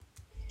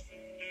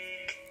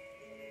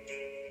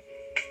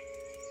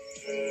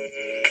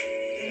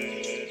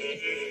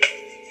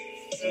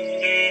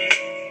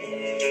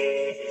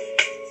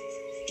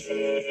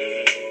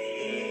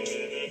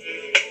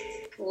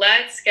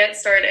Let's get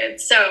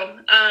started. So,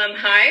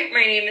 hi,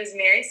 my name is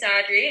Mary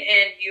Sadri,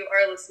 and you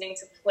are listening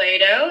to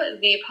Plato,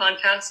 the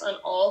podcast on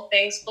all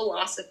things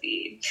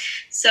philosophy.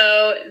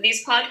 So,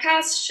 these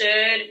podcasts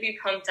should be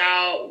pumped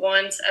out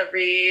once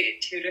every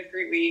 2 to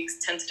 3 weeks,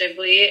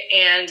 tentatively,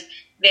 and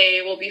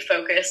they will be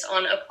focused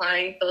on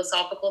applying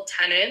philosophical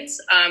tenets,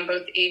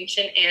 both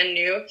ancient and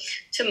new,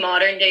 to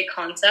modern day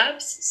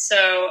concepts.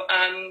 So,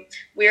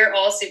 we're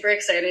all super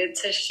excited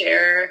to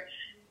share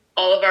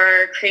all of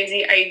our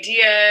crazy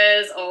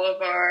ideas, all of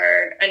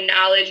our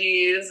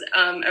analogies,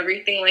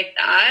 everything like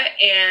that.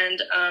 And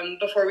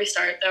before we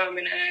start, though, I'm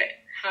going to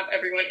have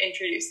everyone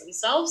introduce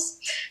themselves.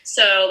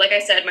 So, like I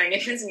said, my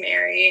name is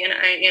Mary, and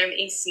I am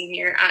a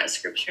senior at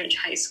Scripps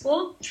High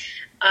School,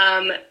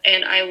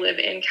 and I live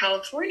in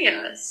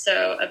California.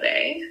 So,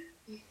 Abe.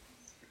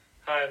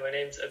 Hi, my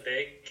name's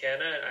Abe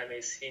Canna, and I'm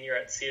a senior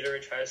at Cedar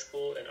Ridge High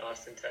School in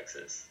Austin,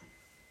 Texas.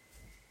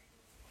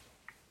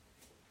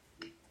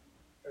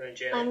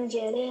 Janet. I'm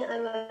Janet.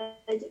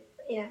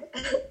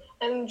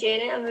 I'm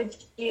Janet. I'm a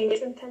junior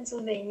from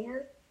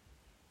Pennsylvania.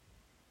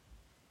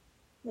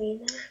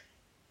 Lena.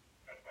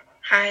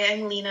 Hi,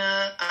 I'm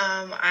Lena.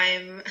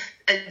 I'm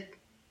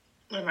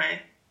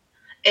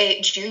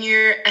a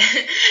junior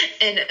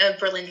in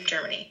Berlin,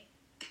 Germany.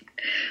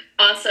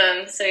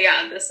 Awesome. So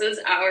yeah, this is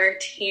our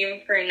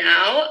team for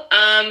now.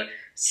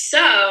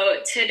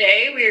 So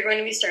today we are going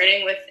to be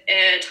starting with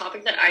a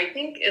topic that I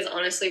think is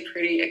honestly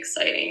pretty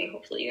exciting.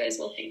 Hopefully you guys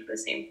will think the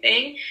same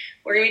thing.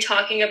 We're going to be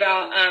talking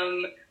about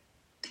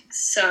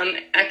some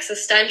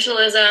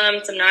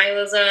existentialism, some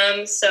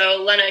nihilism.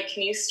 So Lena,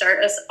 can you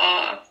start us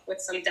off with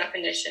some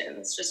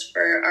definitions just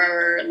for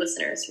our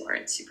listeners who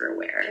aren't super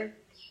aware?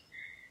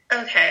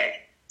 Okay.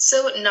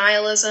 So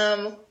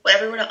nihilism, what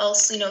everyone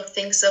else,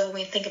 thinks of when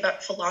we think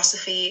about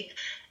philosophy,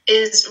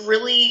 is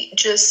really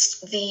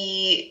just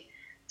the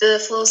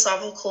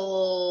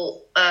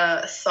philosophical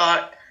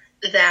thought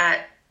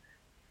that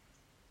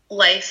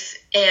life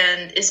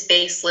is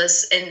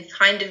baseless and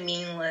kind of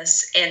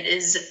meaningless, and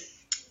is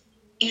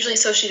usually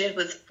associated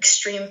with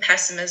extreme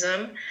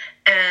pessimism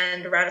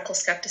and radical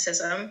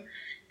skepticism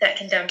that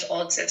condemns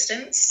all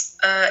existence.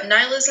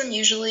 Nihilism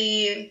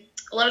usually,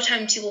 a lot of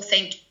times people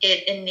think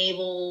it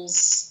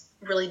enables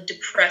really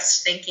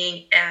depressed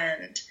thinking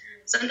and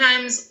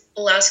sometimes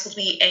allows people to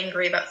be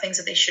angry about things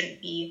that they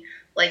shouldn't be,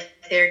 like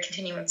their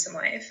continuance in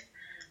life.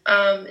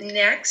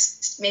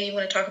 Next, maybe you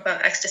want to talk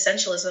about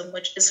existentialism,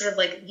 which is sort of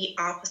like the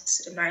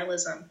opposite of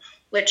nihilism,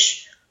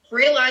 which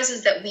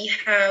realizes that we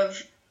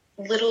have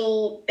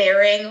little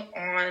bearing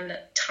on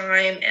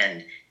time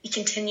and the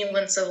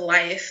continuance of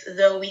life.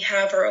 Though we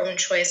have our own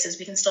choices,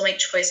 we can still make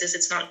choices.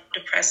 It's not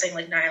depressing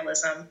like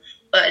nihilism,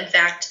 but in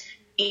fact,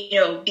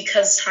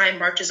 because time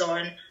marches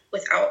on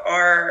without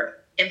our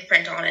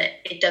imprint on it,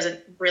 it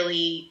doesn't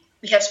really,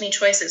 we have so many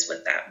choices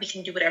with that. We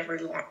can do whatever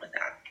we want with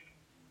that.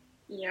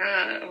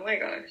 Yeah, oh my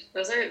gosh.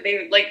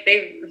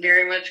 They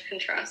very much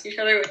contrast each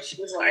other, which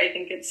is why I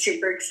think it's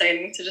super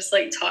exciting to just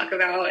talk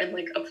about and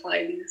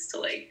apply these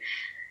to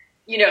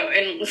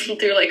and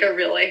through a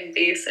real life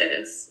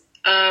basis.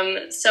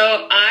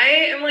 So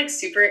I am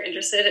super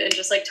interested in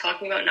just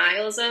talking about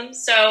nihilism.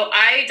 So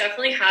I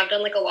definitely have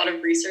done a lot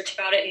of research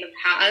about it in the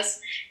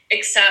past,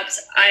 except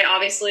I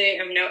obviously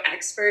am no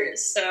expert,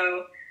 so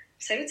I'm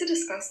excited to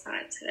discuss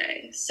that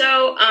today.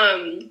 So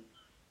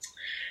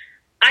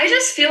I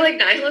just feel like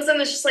nihilism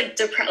is just I don't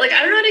know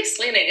how to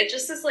explain it. It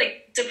just is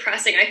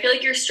depressing. I feel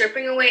like you're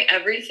stripping away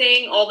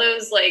everything, all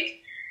those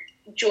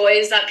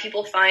joys that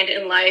people find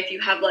in life. You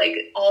have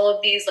all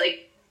of these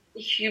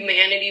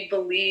humanity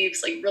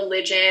beliefs,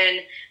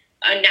 religion,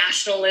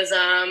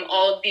 nationalism,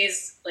 all of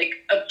these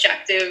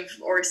objective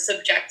or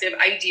subjective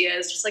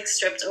ideas just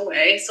stripped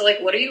away. So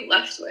what are you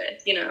left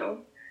with,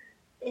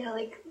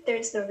 Yeah,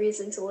 there's no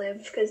reason to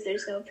live because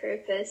there's no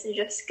purpose.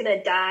 You're just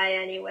gonna die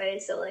anyway,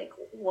 so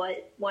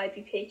why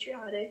be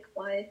patriotic?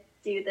 Why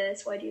do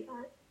this? Why do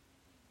that?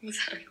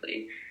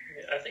 Exactly.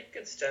 I think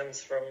it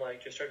stems from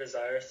just our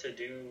desires to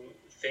do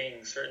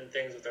certain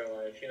things with our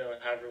life,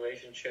 have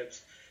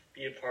relationships,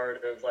 be a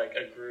part of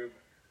a group,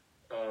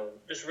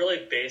 just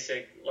really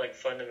basic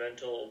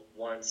fundamental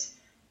wants.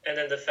 And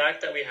then the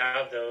fact that we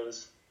have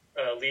those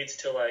leads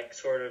to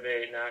sort of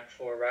a knack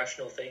for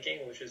rational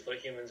thinking, which is what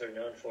humans are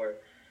known for.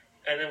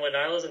 And then what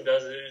nihilism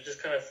does is it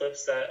just kind of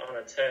flips that on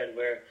its head,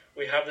 where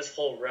we have this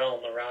whole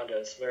realm around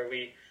us where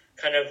we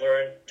kind of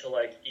learn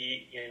to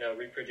eat,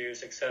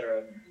 reproduce,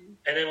 etc. Mm-hmm.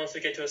 And then once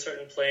we get to a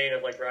certain plane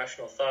of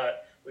rational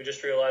thought, we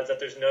just realize that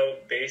there's no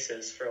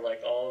basis for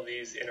all of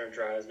these inner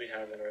drives we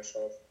have in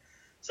ourselves.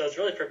 So it's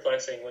really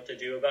perplexing what to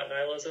do about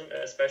nihilism,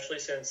 especially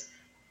since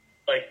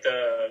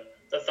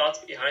the thoughts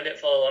behind it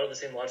follow a lot of the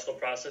same logical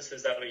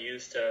processes that we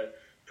use to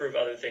prove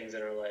other things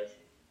in our life.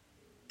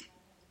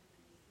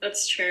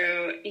 That's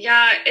true.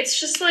 Yeah, it's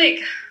just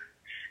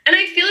and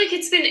I feel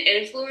it's been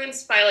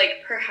influenced by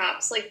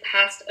perhaps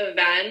past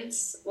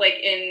events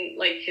in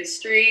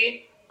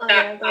history.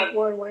 that like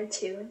World War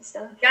II and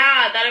stuff.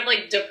 Yeah, that have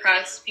like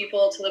depressed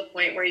people to the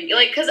point where you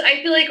like, because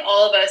I feel like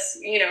all of us,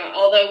 you know,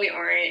 although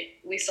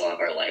we still have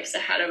our lives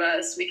ahead of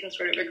us, we can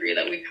sort of agree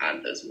that we've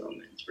had those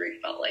moments where we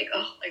felt like,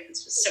 oh, life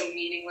is just so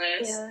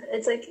meaningless. Yeah,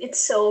 it's like, it's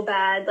so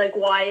bad. Like,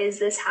 why is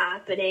this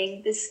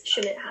happening? This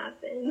shouldn't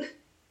happen.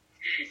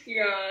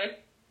 Yeah.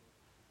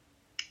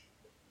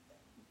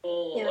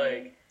 People, Yeah,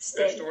 like,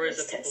 there's stories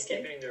of people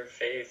tested. keeping their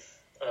faith,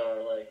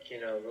 like,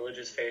 you know,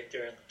 religious faith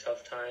during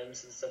tough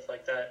times and stuff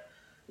like that.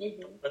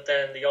 Mm-hmm. But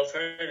then the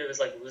alternative is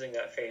like losing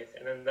that faith,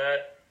 and then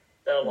that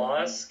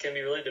loss can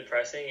be really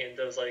depressing in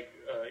those like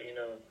you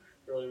know,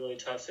 really really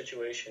tough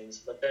situations.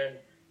 But then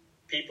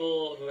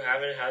people who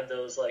haven't had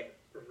those like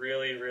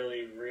really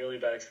really really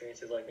bad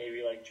experiences, like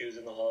maybe like Jews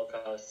in the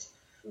Holocaust,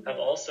 have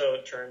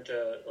also turned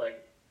to like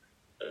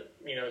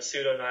you know,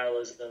 pseudo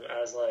nihilism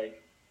as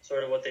like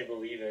sort of what they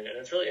believe in, and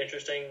it's really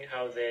interesting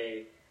how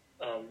they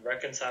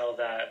reconcile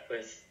that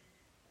with,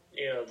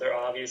 you know, their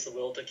obvious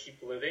will to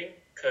keep living,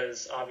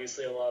 because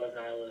obviously a lot of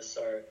nihilists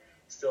are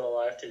still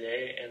alive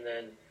today, and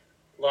then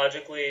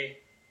logically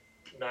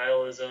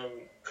nihilism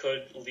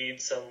could lead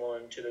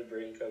someone to the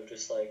brink of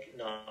just like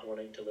not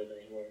wanting to live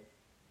anymore.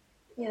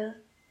 Yeah.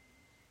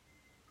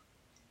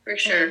 For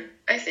sure.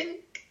 I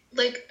think,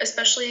 like,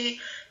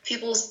 especially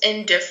people's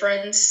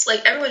indifference,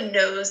 like, everyone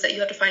knows that you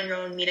have to find your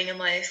own meaning in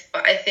life,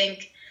 but I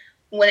think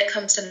when it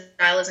comes to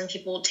nihilism,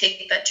 people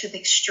take that to the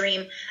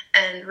extreme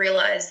and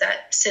realize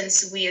that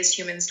since we as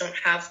humans don't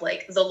have,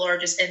 like, the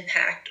largest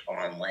impact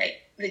on,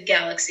 like, the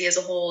galaxy as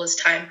a whole as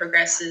time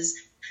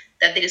progresses,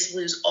 that they just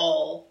lose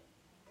all,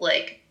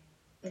 like,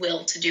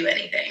 will to do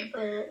anything.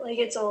 Like,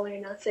 it's all or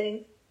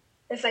nothing.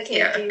 If I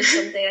can't do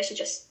something, I should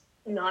just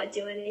not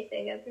do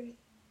anything ever.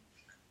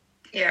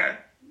 Yeah.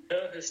 You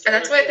know, And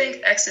that's why I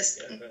think yeah,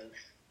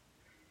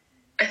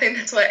 I think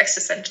that's why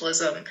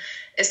existentialism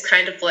is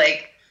kind of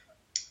like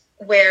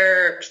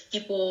where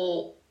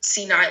people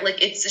see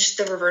like, it's just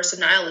the reverse of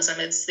nihilism.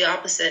 It's the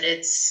opposite.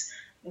 It's,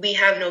 we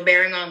have no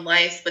bearing on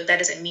life, but that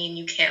doesn't mean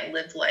you can't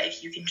live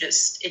life. You can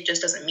just, it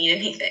just doesn't mean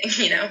anything,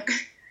 you know?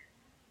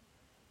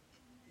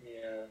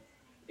 Yeah.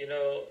 You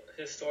know,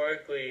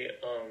 historically,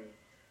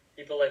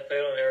 people like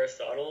Plato and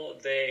Aristotle,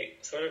 they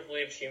sort of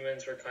believed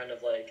humans were kind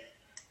of like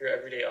your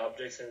everyday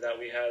objects, and that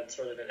we had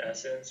sort of an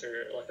essence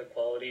or like a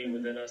quality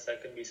within us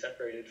that could be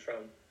separated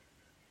from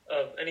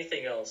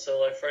anything else. So,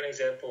 like, for an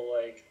example,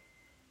 like,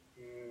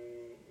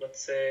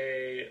 let's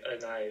say a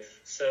knife.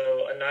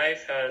 So a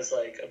knife has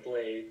like a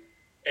blade,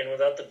 and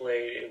without the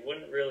blade, it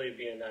wouldn't really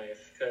be a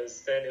knife,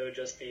 because then it would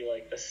just be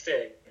like a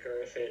stick,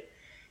 or if it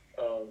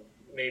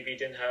maybe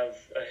didn't have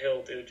a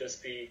hilt, it would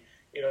just be,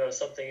 you know,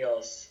 something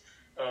else.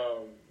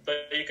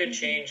 But you could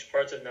change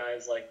parts of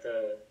knives, like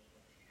the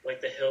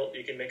hilt.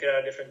 You can make it out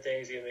of different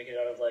things. You can make it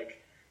out of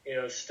like, you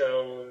know,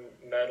 stone,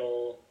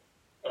 metal,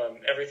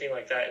 everything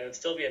like that, and it would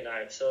still be a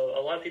knife. So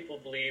a lot of people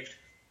believed,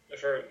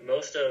 for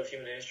most of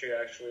human history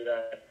actually,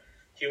 that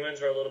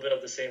humans were a little bit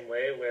of the same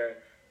way, where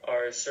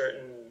our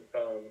certain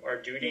our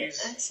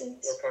duties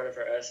were part of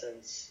our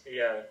essence.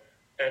 Yeah.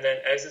 And then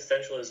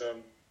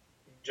existentialism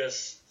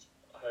just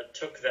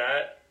took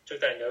that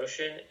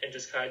notion and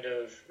just kind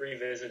of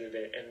revisited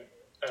it, and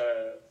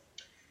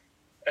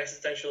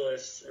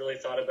existentialists really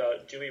thought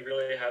about, do we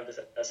really have this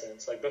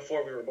essence, like,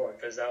 before we were born?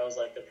 Because that was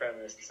like the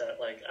premise, that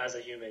like as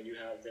a human you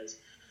have this,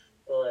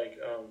 but like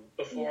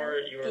before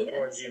you were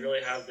born, do you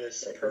really have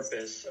this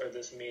purpose or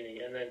this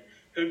meaning? And then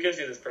who gives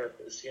you this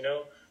purpose? You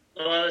know,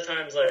 a lot of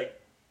times, like,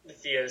 the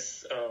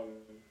theists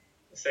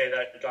say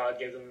that God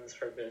gave them this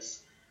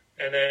purpose,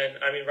 and then,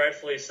 I mean,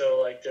 rightfully so,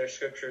 like, their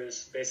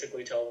scriptures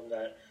basically tell them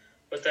that.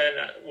 But then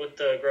with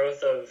the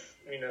growth of,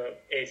 you know,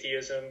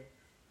 atheism,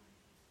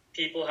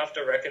 people have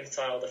to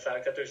reconcile the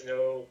fact that there's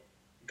no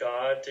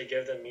God to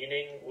give them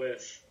meaning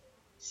with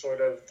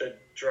sort of the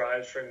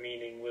drive for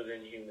meaning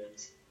within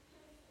humans.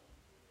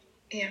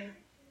 Yeah.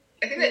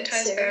 I think that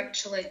ties back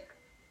to, like,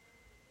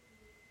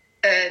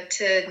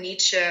 to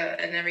Nietzsche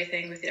and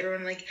everything, with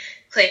everyone, like,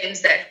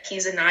 claims that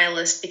he's a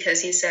nihilist because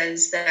he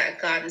says that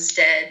God is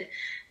dead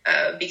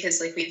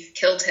because, like, we've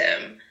killed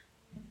him.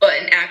 But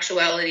in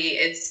actuality,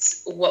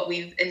 it's what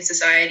we've, in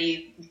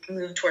society,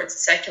 moved towards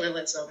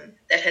secularism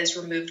that has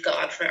removed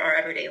God from our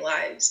everyday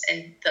lives,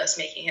 and thus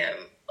making him,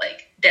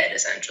 like, dead,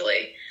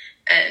 essentially.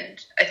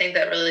 And I think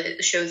that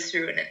really shows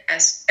through in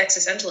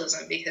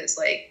existentialism, because,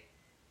 like,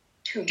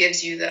 who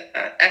gives you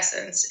the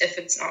essence if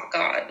it's not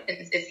God,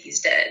 and if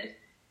he's dead?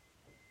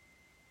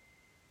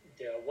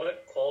 Yeah,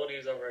 what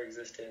qualities of our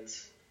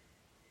existence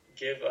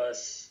give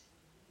us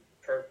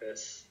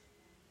purpose?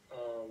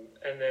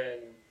 And then,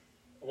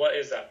 what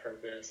is that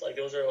purpose? Like,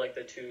 those are, like,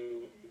 the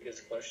two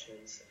biggest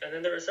questions. And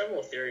then there are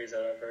several theories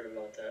that I've heard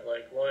about that.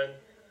 Like,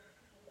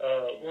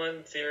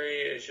 one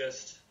theory is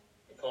just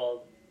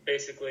called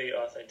basically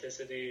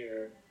authenticity,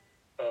 or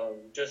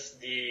just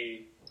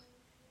the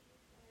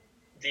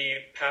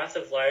path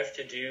of life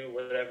to do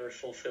whatever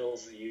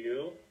fulfills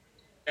you.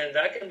 And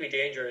that can be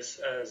dangerous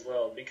as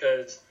well,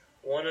 because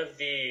one of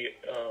the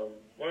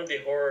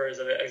horrors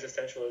of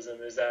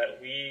existentialism is that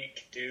we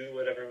can do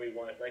whatever we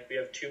want. Like, we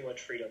have too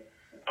much freedom.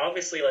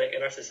 Obviously, like,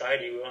 in our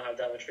society, we don't have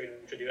that much freedom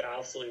to do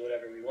absolutely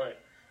whatever we want.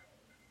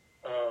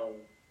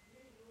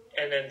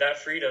 And then that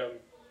freedom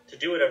to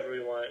do whatever we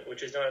want,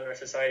 which is not in our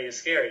society, is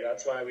scary.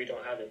 That's why we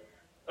don't have it.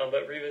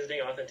 But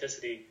revisiting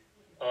authenticity,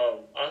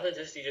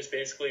 authenticity just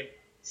basically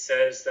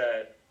says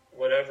that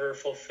whatever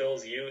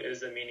fulfills you is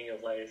the meaning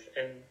of life.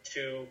 And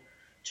to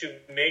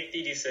make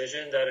the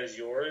decision that is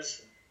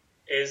yours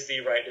is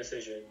the right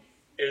decision,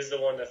 is the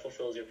one that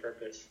fulfills your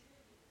purpose.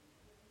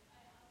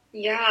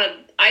 Yeah,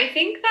 I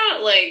think that,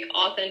 like,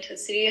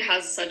 authenticity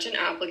has such an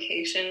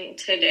application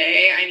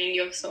today. I mean,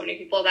 you have so many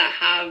people that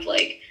have,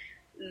 like,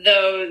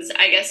 those,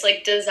 I guess,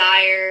 like,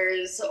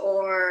 desires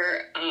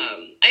or,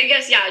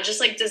 just,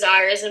 like,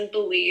 desires and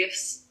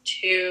beliefs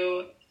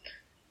to,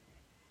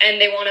 and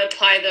they want to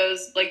apply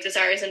those, like,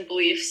 desires and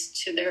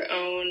beliefs to their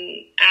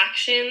own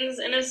actions,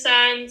 in a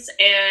sense.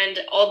 And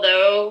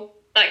although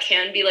that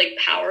can be, like,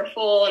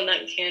 powerful and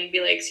that can be,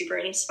 like, super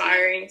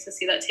inspiring to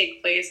see that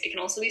take place, it can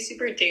also be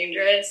super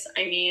dangerous.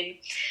 I mean,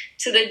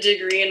 to the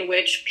degree in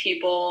which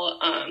people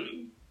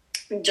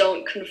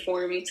don't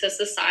conform to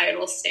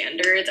societal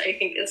standards, I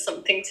think is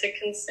something to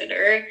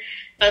consider.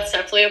 That's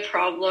definitely a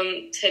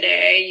problem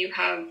today. You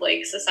have,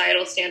 like,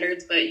 societal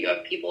standards, but you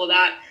have people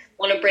that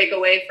want to break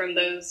away from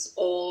those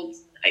old,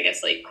 I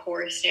guess, like,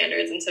 core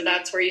standards. And so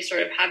that's where you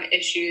sort of have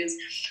issues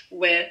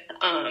with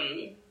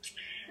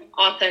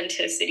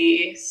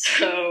authenticity.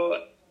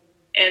 So,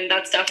 and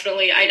that's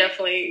I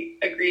definitely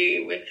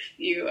agree with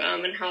you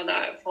and how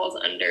that falls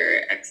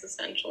under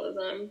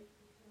existentialism.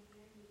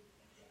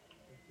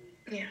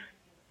 Yeah.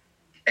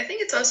 I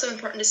think it's also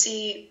important to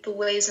see the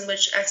ways in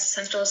which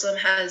existentialism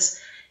has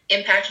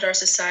impacted our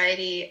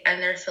society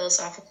and their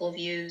philosophical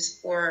views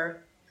or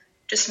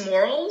just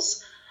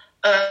morals,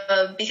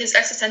 because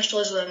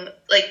existentialism,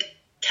 like,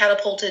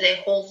 catapulted a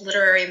whole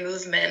literary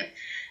movement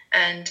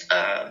and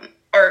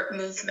art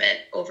movement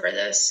over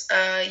this.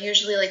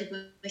 Usually, like,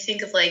 we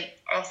think of, like,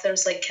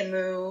 authors like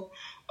Camus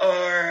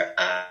or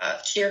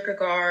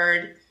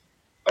Kierkegaard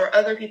or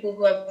other people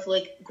who have,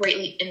 like,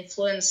 greatly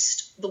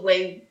influenced the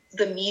way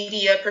the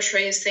media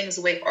portrays things,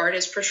 the way art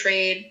is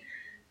portrayed.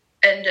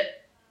 And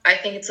I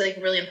think it's, like,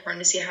 really important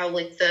to see how,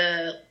 like,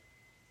 the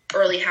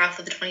early half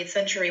of the 20th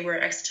century,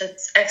 where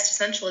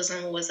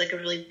existentialism was, like, a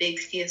really big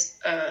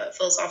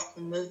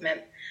philosophical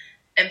movement,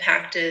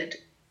 impacted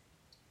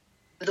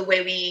the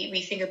way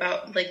we think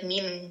about, like,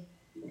 meaning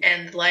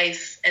and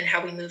life and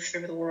how we move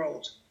through the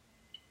world.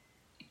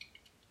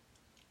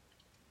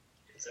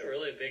 It's a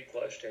really big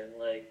question.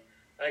 Like,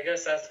 I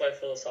guess that's why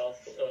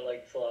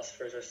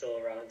philosophers are still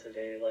around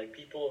today. Like,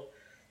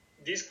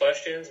 these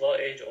questions, while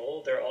age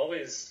old, they're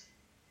always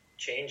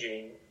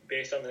changing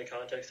based on the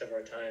context of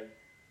our time.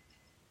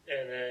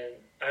 And then,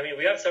 I mean,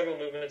 we have several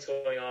movements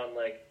going on.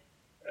 Like,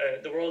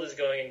 the world is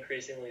going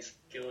increasingly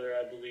secular,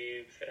 I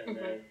believe. And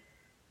then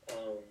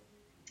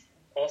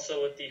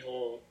also with the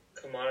whole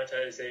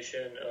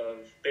commoditization of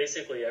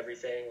basically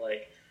everything,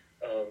 like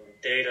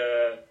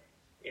data,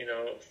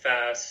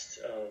 fast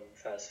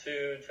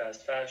food,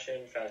 fast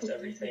fashion, fast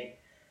everything.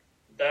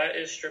 That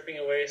is stripping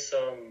away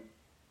some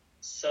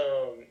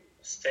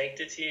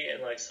sanctity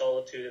and, like,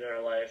 solitude in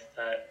our life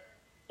that,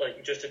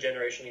 like, just a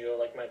generation ago,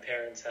 like, my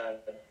parents had,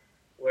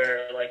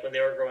 where, like, when they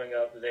were growing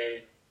up,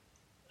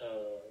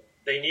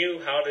 they knew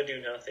how to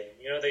do nothing.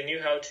 They knew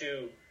how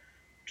to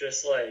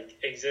just, like,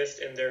 exist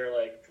in their,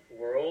 like,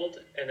 world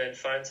and then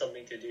find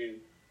something to do.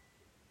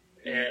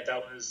 And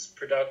that was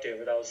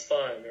productive, or that was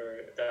fun,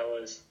 or that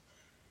was,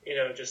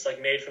 just,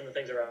 like, made from the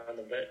things around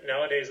them. But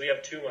nowadays we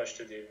have too much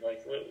to do.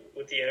 Like,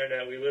 with the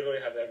internet, we literally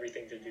have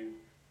everything to do.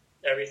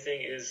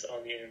 Everything is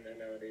on the internet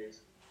nowadays.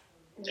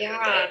 Yeah.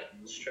 And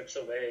that strips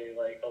away,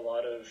 like, a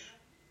lot of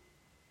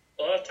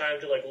time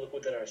to, like, look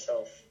within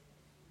ourselves.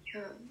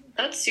 Yeah,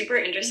 that's super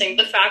interesting.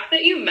 The fact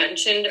that you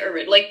mentioned,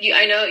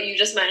 I know you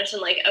just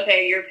mentioned, like,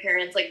 okay, your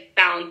parents, like,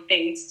 found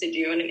things to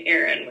do in an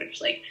era in which,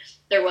 like,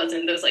 there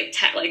wasn't those, like,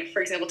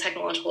 for example,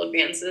 technological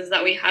advances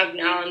that we have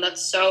now. And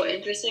that's so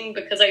interesting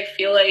because I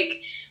feel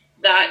like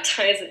that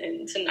ties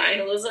into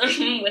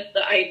nihilism with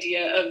the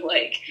idea of,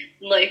 like,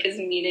 life is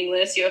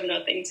meaningless, you have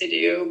nothing to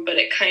do, but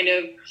it kind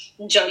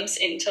of jumps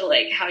into,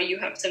 like, how you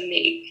have to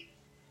make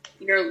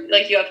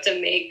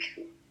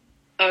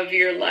of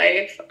your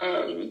life,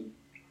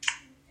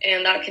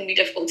 and that can be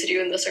difficult to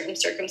do in the certain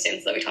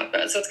circumstances that we talked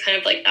about. So it's kind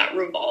of like that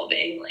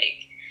revolving,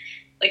 like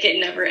it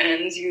never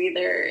ends. You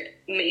either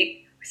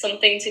make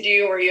something to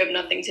do or you have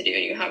nothing to do,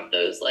 and you have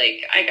those,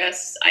 like, I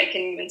guess I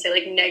can even say,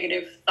 like,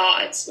 negative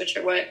thoughts, which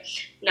are what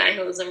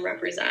nihilism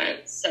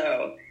represents.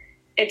 So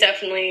it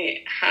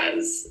definitely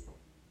has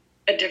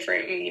a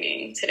different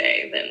meaning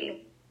today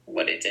than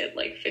what it did,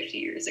 like, 50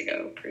 years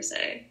ago, per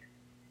se.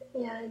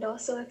 Yeah, and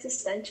also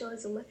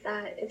existentialism with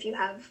that. If you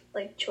have,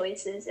 like,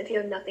 choices, if you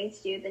have nothing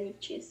to do, then you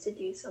choose to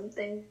do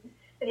something.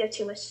 If you have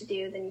too much to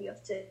do, then you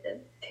have to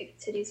pick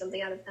to do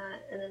something out of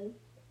that. And then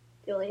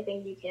the only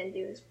thing you can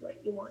do is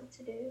what you want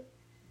to do.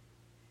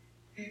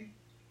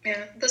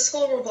 Yeah, this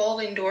whole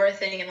revolving door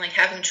thing and like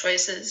having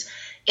choices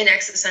in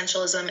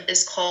existentialism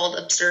is called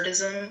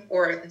absurdism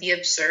or the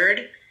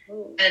absurd.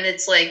 Ooh. And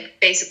it's like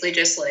basically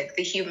just like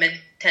the human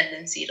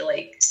tendency to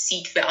like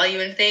seek value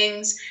in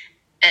things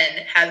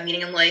and have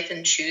meaning in life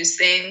and choose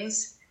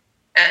things.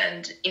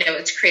 And, you know,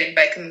 it's created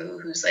by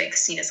Camus, who's like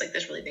seen as like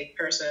this really big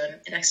person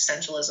in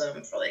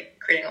existentialism for like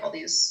creating all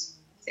these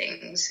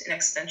things in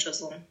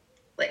existentialism,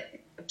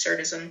 like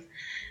absurdism.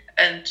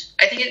 And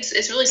I think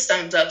it's really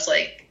sums up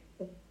like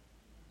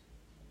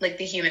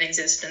the human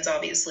existence,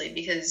 obviously,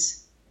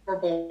 because we're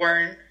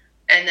born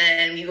and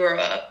then we grow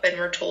up and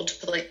we're told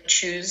to like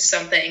choose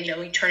something. You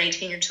know, you turn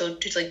 18, you're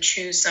told to like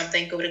choose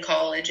something, go to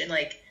college, and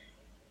like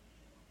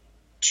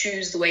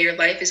choose the way your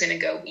life is going to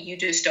go. You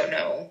just don't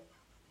know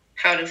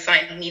how to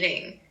find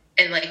meaning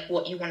and like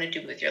what you want to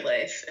do with your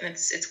life, and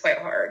it's quite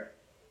hard.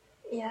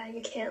 Yeah,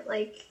 you can't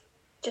like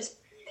just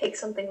pick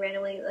something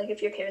randomly. Like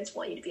if your parents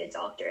want you to be a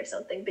doctor or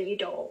something, but you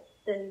don't,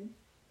 then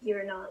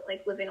you're not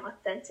like living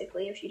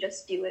authentically if you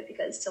just do it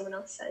because someone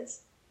else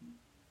says.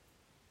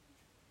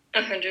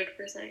 100%,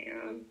 yeah.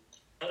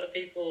 A lot of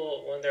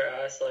people, when they're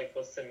asked like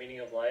what's the meaning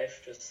of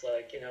life, just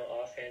like, you know,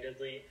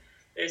 offhandedly,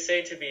 they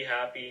say to be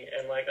happy,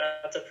 and like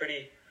that's a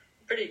pretty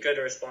good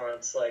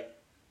response. Like,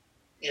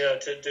 you know,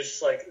 to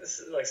just like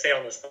say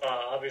on the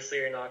spot. Obviously,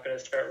 you're not going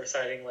to start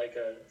reciting like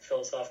a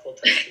philosophical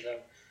text to them,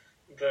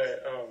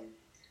 but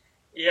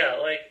yeah,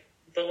 like,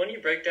 but when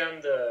you break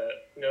down the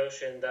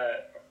notion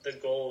that the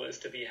goal is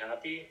to be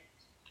happy,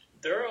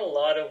 there are a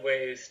lot of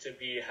ways to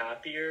be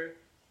happier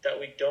that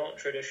we don't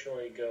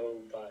traditionally go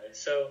by.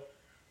 So,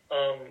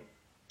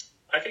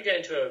 I could get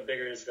into a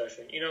bigger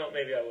discussion. You know,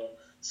 maybe I will.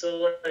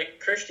 So, like,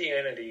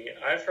 Christianity,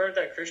 I've heard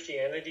that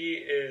Christianity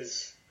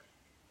is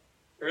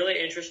really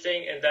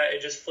interesting in that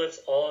it just flips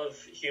all of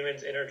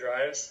humans' inner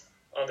drives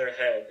on their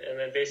head and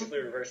then basically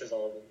reverses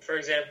all of them. For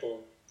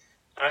example,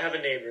 I have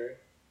a neighbor.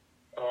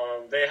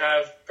 They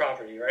have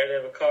property, right? They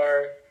have a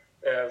car.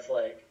 They have,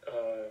 like,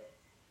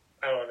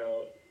 I don't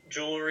know,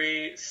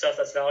 jewelry, stuff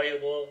that's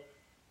valuable.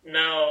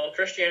 Now,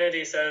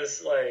 Christianity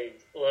says,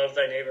 like, love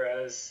thy neighbor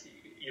as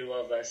you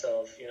love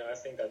thyself. You know, I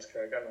think that's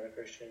correct. I'm not a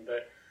Christian,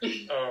 but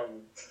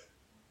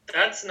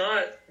that's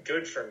not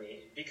good for me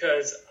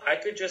because I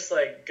could just,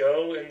 like,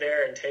 go in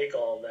there and take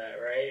all of that,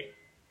 right?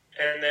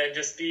 And then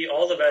just be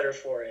all the better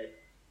for it.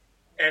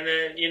 And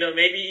then, you know,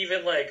 maybe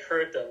even, like,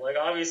 hurt them. Like,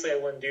 obviously I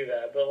wouldn't do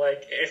that, but,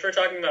 like, if we're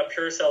talking about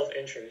pure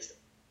self-interest,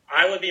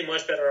 I would be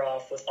much better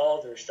off with all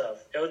of their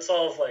stuff. It would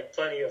solve, like,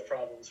 plenty of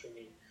problems for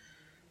me.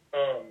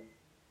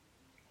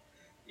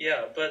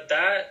 Yeah, but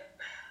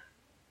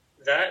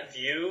that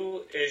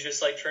view is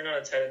just, like, turned on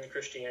its head in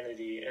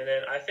Christianity. And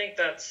then I think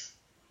that's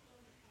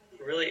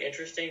really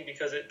interesting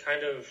because it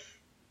kind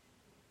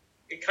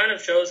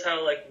of shows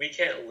how, like, we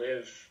can't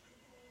live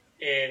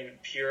in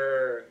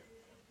pure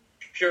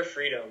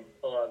freedom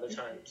a lot of the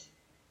times.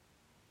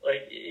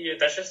 Like, yeah,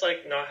 that's just,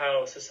 like, not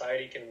how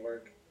society can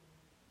work.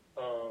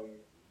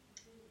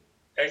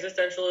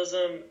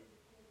 Existentialism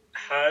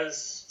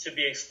has to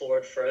be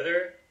explored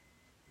further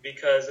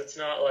because it's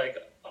not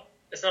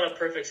a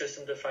perfect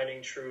system to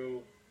finding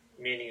true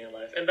meaning in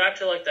life. And back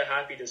to, like, the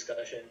happy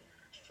discussion,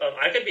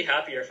 I could be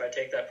happier if I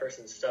take that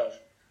person's stuff,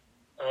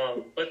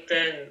 but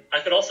then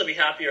I could also be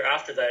happier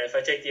after that if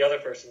I take the other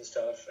person's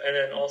stuff, and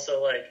then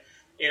also, like,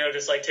 you know,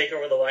 just, like, take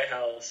over the White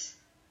House.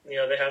 You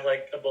know, they have,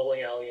 like, a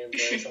bowling alley in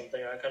there or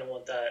something. I kind of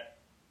want that.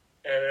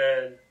 And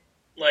then,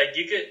 like,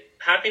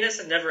 happiness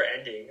is never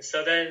ending.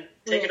 So then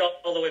take it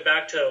all the way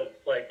back to,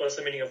 like, what's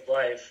the meaning of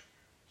life?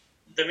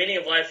 The meaning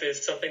of life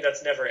is something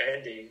that's never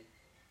ending.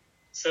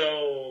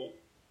 So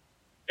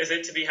is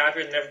it to be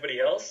happier than everybody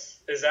else?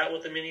 Is that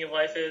what the meaning of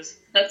life is?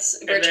 That's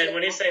and then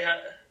when you say,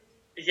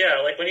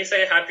 when you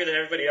say happier than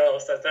everybody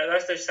else, that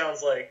just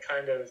sounds like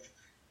kind of,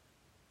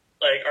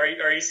 like,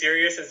 are you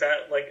serious? Is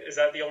that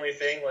the only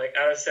thing? Like,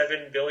 out of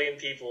 7 billion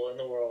people in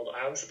the world,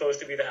 I'm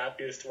supposed to be the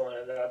happiest one,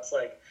 and that's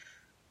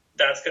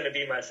going to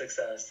be my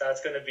success.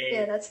 That's going to be...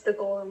 Yeah, that's the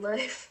goal in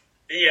life.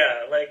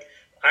 Yeah, like,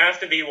 I have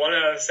to be 1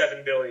 out of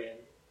 7 billion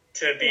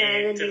to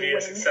be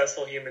a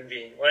successful human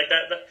being. Like,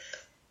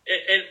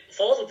 it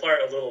falls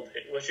apart a little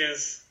bit, which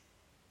is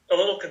a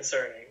little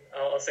concerning.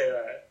 I'll say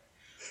that.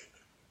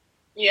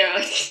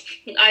 Yeah,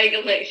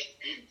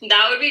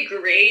 that would be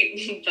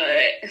great,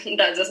 but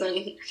that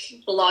doesn't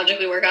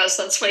logically work out.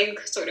 So that's why you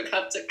sort of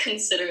have to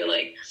consider,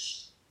 like,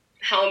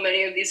 how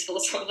many of these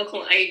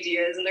philosophical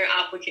ideas and their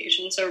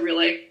applications or real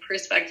life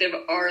perspective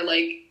are,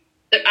 like,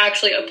 they're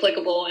actually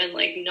applicable and,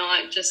 like,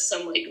 not just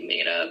some, like,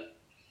 made up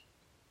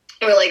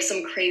or, like,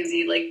 some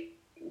crazy, like,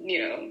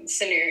 you know,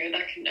 scenario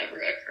that could never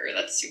occur.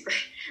 That's super.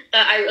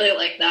 I really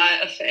like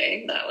that,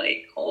 Faye, that,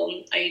 like,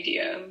 whole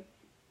idea.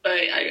 But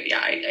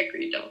I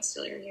agree. Don't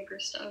steal your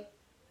neighbor's stuff.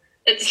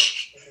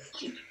 It's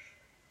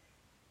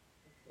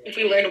if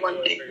we learn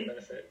one thing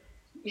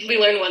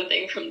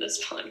from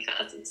this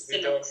podcast, it's we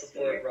don't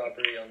support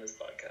robbery on this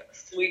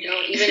podcast. We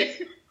don't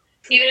even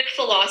if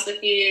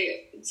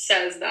philosophy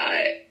says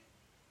that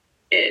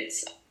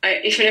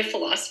even if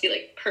philosophy,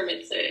 like,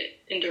 permits it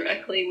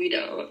indirectly, we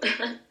don't.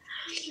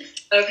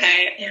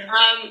 Okay.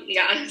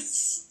 Yeah.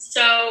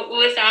 So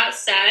with that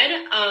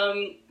said,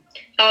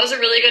 that was a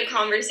really good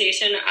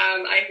conversation.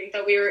 I think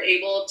that we were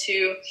able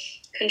to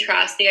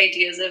contrast the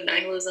ideas of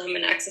nihilism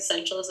and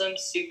existentialism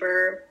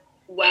super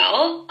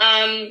well.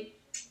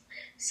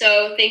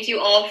 So thank you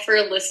all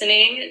for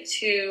listening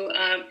to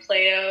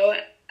Plato,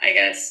 I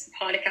guess,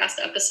 podcast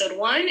episode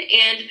 1.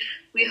 And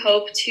we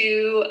hope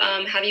to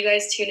have you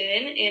guys tune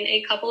in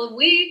a couple of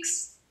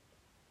weeks.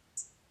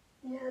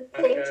 Yeah,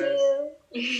 thank you.